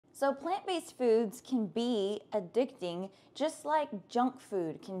So plant-based foods can be addicting just like junk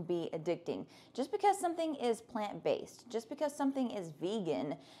food can be addicting. Just because something is plant-based, just because something is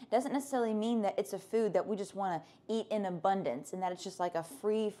vegan, doesn't necessarily mean that it's a food that we just want to eat in abundance and that it's just like a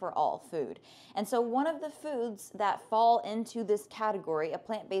free-for-all food. And so one of the foods that fall into this category, a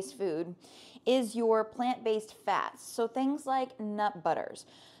plant-based food, is your plant-based fats. So things like nut butters.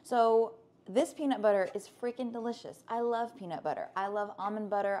 So this peanut butter is freaking delicious. I love peanut butter. I love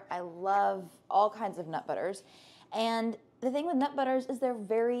almond butter. I love all kinds of nut butters. And the thing with nut butters is they're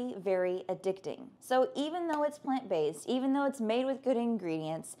very, very addicting. So even though it's plant-based, even though it's made with good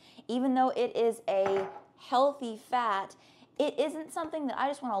ingredients, even though it is a healthy fat, it isn't something that I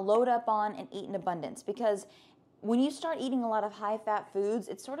just want to load up on and eat in abundance, because when you start eating a lot of high-fat foods,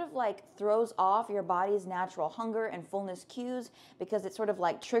 it sort of like throws off your body's natural hunger and fullness cues, because it sort of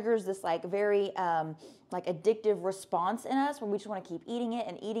like triggers this like very like addictive response in us where we just want to keep eating it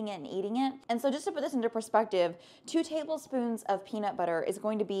and eating it and eating it. And so just to put this into perspective, 2 tablespoons of peanut butter is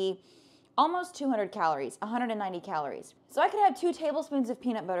going to be almost 200 calories, 190 calories. So I could have 2 tablespoons of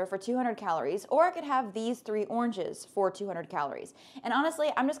peanut butter for 200 calories, or I could have these 3 oranges for 200 calories. And honestly,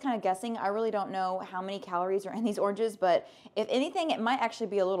 I'm just kind of guessing. I really don't know how many calories are in these oranges, but if anything, it might actually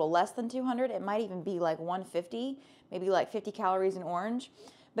be a little less than 200. It might even be like 150, maybe like 50 calories in orange.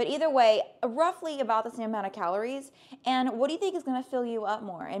 But either way, roughly about the same amount of calories. And what do you think is going to fill you up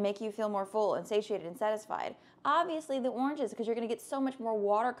more and make you feel more full and satiated and satisfied? Obviously the oranges, because you're going to get so much more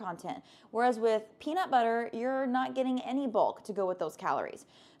water content. Whereas with peanut butter, you're not getting any bulk to go with those calories.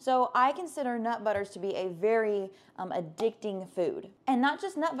 So I consider nut butters to be a very addicting food. And not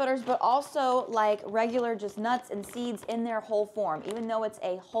just nut butters, but also like regular just nuts and seeds in their whole form. Even though it's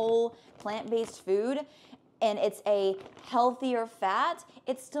a whole plant-based food, and it's a healthier fat,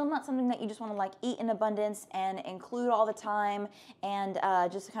 it's still not something that you just want to like eat in abundance and include all the time and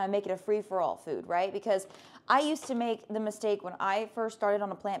just kind of make it a free-for-all food, right? Because I used to make the mistake when I first started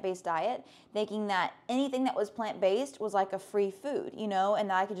on a plant-based diet, thinking that anything that was plant-based was like a free food, you know, and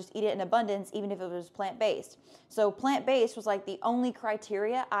that I could just eat it in abundance even if it was plant-based. So plant-based was like the only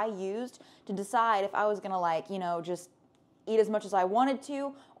criteria I used to decide if I was gonna like, you know, just eat as much as I wanted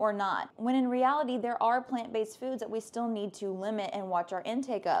to or not. When in reality, there are plant-based foods that we still need to limit and watch our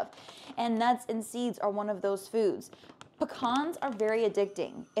intake of. And nuts and seeds are one of those foods. Pecans are very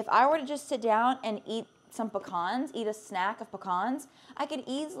addicting. If I were to just sit down and eat some pecans, eat a snack of pecans, I could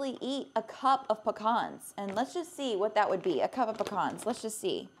easily eat a cup of pecans. And let's just see what that would be, a cup of pecans. Let's just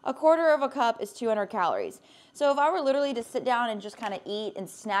see. A quarter of a cup is 200 calories. So if I were literally to sit down and just kind of eat and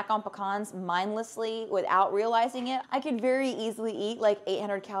snack on pecans mindlessly without realizing it, I could very easily eat like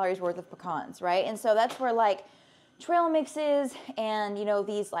 800 calories worth of pecans, right? And so that's where like trail mixes and, you know,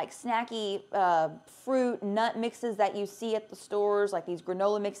 these like snacky fruit nut mixes that you see at the stores, like these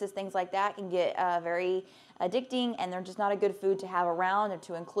granola mixes, things like that, can get very addicting, and they're just not a good food to have around or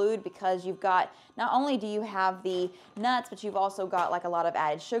to include, because you've got, not only do you have the nuts, but you've also got like a lot of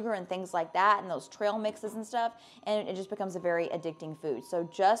added sugar and things like that, and those trail mixes and stuff, and it just becomes a very addicting food. So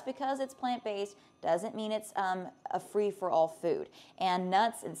just because it's plant-based doesn't mean it's a free-for-all food. And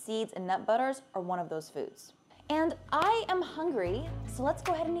nuts and seeds and nut butters are one of those foods. And I am hungry, so let's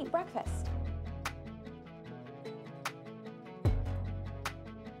go ahead and eat breakfast.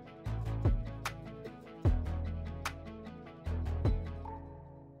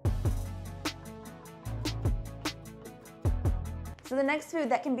 So the next food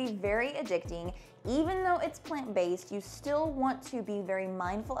that can be very addicting, even though it's plant-based, you still want to be very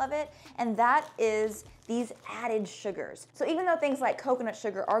mindful of it, and that is these added sugars. So even though things like coconut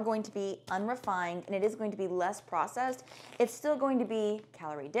sugar are going to be unrefined and it is going to be less processed, it's still going to be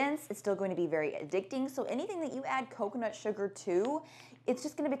calorie dense, it's still going to be very addicting. So anything that you add coconut sugar to, it's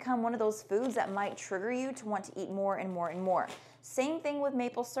just going to become one of those foods that might trigger you to want to eat more and more and more. Same thing with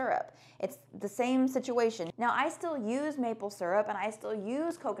maple syrup. It's the same situation. Now, I still use maple syrup and I still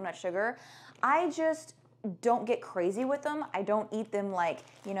use coconut sugar. I just don't get crazy with them. I don't eat them like,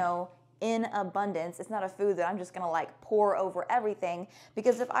 you know, in abundance. It's not a food that I'm just gonna like pour over everything,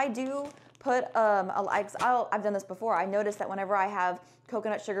 because if I do put, I've done this before. I notice that whenever I have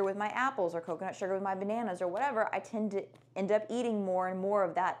coconut sugar with my apples or coconut sugar with my bananas or whatever, I tend to end up eating more and more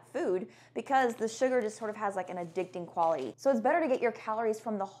of that food because the sugar just sort of has like an addicting quality. So it's better to get your calories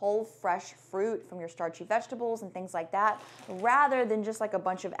from the whole fresh fruit, from your starchy vegetables and things like that, rather than just like a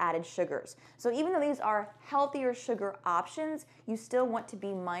bunch of added sugars. So even though these are healthier sugar options, you still want to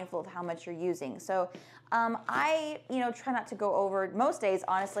be mindful of how much you're using. So I, try not to go over, most days,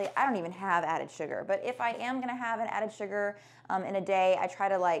 honestly, I don't even have have added sugar. But if I am gonna have an added sugar in a day, I try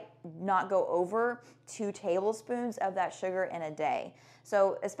to like not go over 2 tablespoons of that sugar in a day.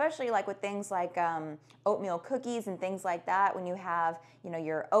 So especially like with things like oatmeal cookies and things like that, when you have, you know,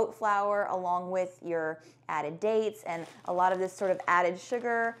 your oat flour along with your added dates and a lot of this sort of added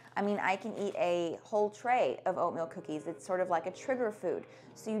sugar, I mean, I can eat a whole tray of oatmeal cookies. It's sort of like a trigger food.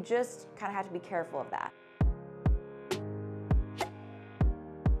 So you just kind of have to be careful of that.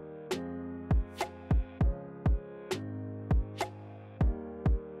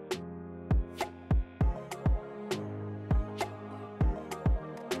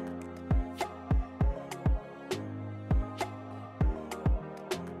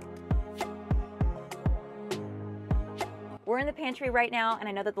 We're in the pantry right now, and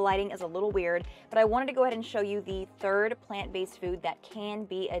I know that the lighting is a little weird, but I wanted to go ahead and show you the third plant-based food that can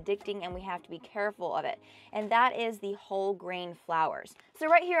be addicting, and we have to be careful of it, and that is the whole grain flours. So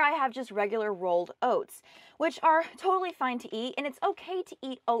right here I have just regular rolled oats, which are totally fine to eat, and it's okay to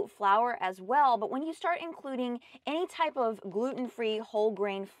eat oat flour as well, but when you start including any type of gluten-free whole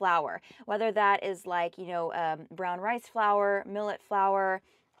grain flour, whether that is like, you know, brown rice flour, millet flour,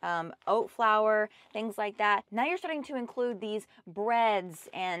 oat flour, things like that. Now you're starting to include these breads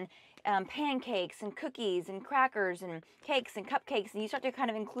and pancakes and cookies and crackers and cakes and cupcakes, and you start to kind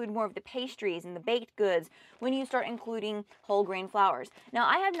of include more of the pastries and the baked goods when you start including whole grain flours. Now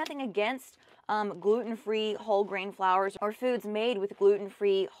I have nothing against gluten-free whole grain flours or foods made with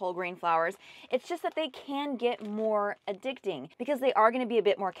gluten-free whole grain flours. It's just that they can get more addicting because they are going to be a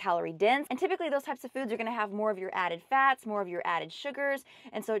bit more calorie dense, and typically those types of foods are going to have more of your added fats, more of your added sugars,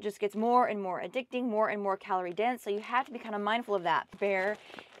 and so it just gets more and more addicting, more and more calorie dense, so you have to be kind of mindful of that. Bear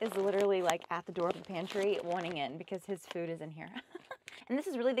is literally like at the door of the pantry wanting in because his food is in here. And this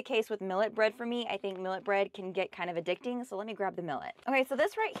is really the case with millet bread for me. I think millet bread can get kind of addicting, so let me grab the millet. Okay, so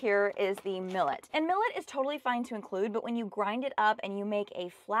this right here is the millet. And millet is totally fine to include, but when you grind it up and you make a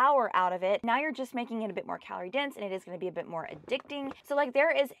flour out of it, now you're just making it a bit more calorie dense, and it is going to be a bit more addicting. So like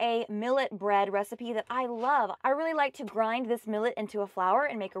there is a millet bread recipe that I love. I really like to grind this millet into a flour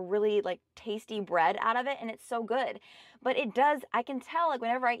and make a really like tasty bread out of it, and it's so good. But it does, I can tell like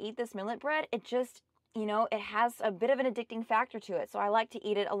whenever I eat this millet bread, it just, you know, it has a bit of an addicting factor to it. So I like to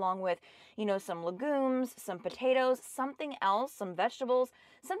eat it along with, you know, some legumes, some potatoes, something else, some vegetables,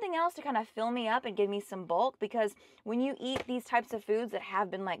 something else to kind of fill me up and give me some bulk, because when you eat these types of foods that have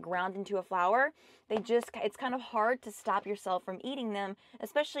been like ground into a flour, it's kind of hard to stop yourself from eating them,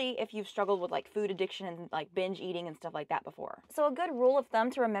 especially if you've struggled with like food addiction and like binge eating and stuff like that before. So a good rule of thumb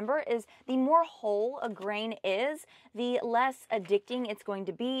to remember is the more whole a grain is, the less addicting it's going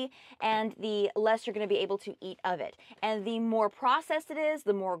to be, and the less you're going to be able to eat of it. And the more processed it is,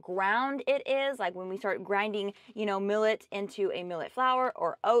 the more ground it is. Like when we start grinding, you know, millet into a millet flour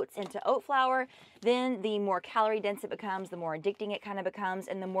or oats into oat flour, then the more calorie dense it becomes, the more addicting it kind of becomes,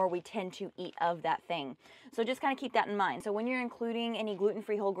 and the more we tend to eat of that thing. So just kind of keep that in mind. So when you're including any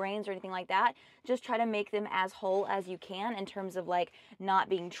gluten-free whole grains or anything like that, just try to make them as whole as you can in terms of like not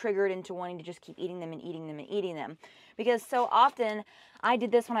being triggered into wanting to just keep eating them and eating them and eating them. Because so often, I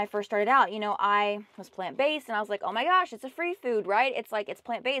did this when I first started out. You know, I was plant-based and I was like, oh my gosh, it's a free food, right? It's like, it's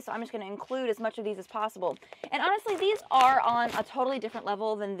plant-based, so I'm just going to include as much of these as possible. And honestly, these are on a totally different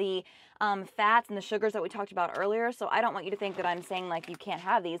level than the fats and the sugars that we talked about earlier. So I don't want you to think that I'm saying like you can't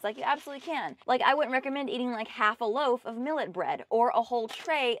have these. Like you absolutely can. Like I wouldn't recommend eating like half a loaf of millet bread or a whole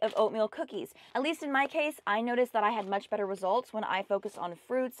tray of oatmeal cookies. At least in my case, I noticed that I had much better results when I focused on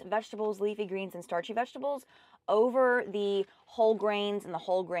fruits, vegetables, leafy greens, and starchy vegetables over the whole grains and the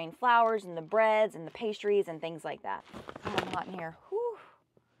whole grain flours and the breads and the pastries and things like that. God, I'm hot in here. Whew.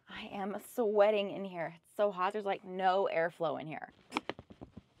 I am sweating in here. It's so hot. There's like no airflow in here.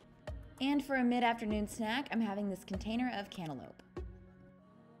 And for a mid-afternoon snack, I'm having this container of cantaloupe.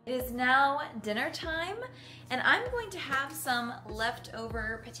 It is now dinner time, and I'm going to have some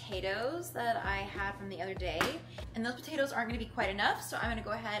leftover potatoes that I had from the other day. And those potatoes aren't going to be quite enough, so I'm going to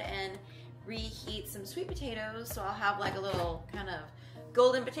go ahead and reheat some sweet potatoes. So I'll have like a little kind of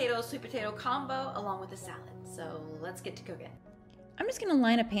golden potato, sweet potato combo along with a salad. So let's get to cooking. I'm just gonna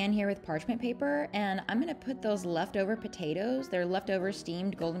line a pan here with parchment paper, and I'm gonna put those leftover potatoes, they're leftover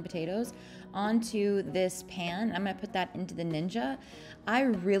steamed golden potatoes, onto this pan. I'm gonna put that into the Ninja. I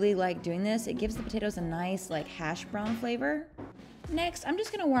really like doing this. It gives the potatoes a nice like hash brown flavor. Next, I'm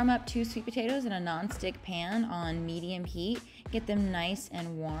just gonna warm up 2 sweet potatoes in a non-stick pan on medium heat, get them nice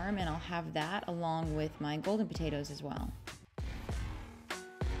and warm, and I'll have that along with my golden potatoes as well.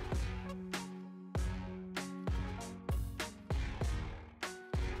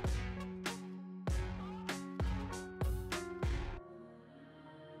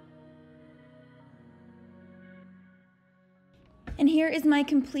 And here is my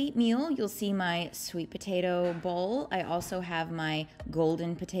complete meal. You'll see my sweet potato bowl. I also have my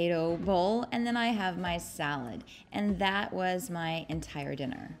golden potato bowl, and then I have my salad. And that was my entire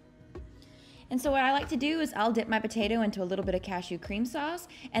dinner. And so what I like to do is I'll dip my potato into a little bit of cashew cream sauce,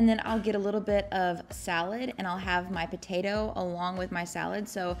 and then I'll get a little bit of salad, and I'll have my potato along with my salad.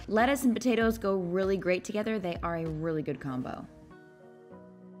 So lettuce and potatoes go really great together. They are a really good combo.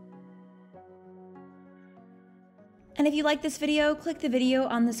 And if you like this video, click the video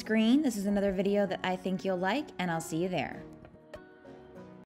on the screen. This is another video that I think you'll like, and I'll see you there.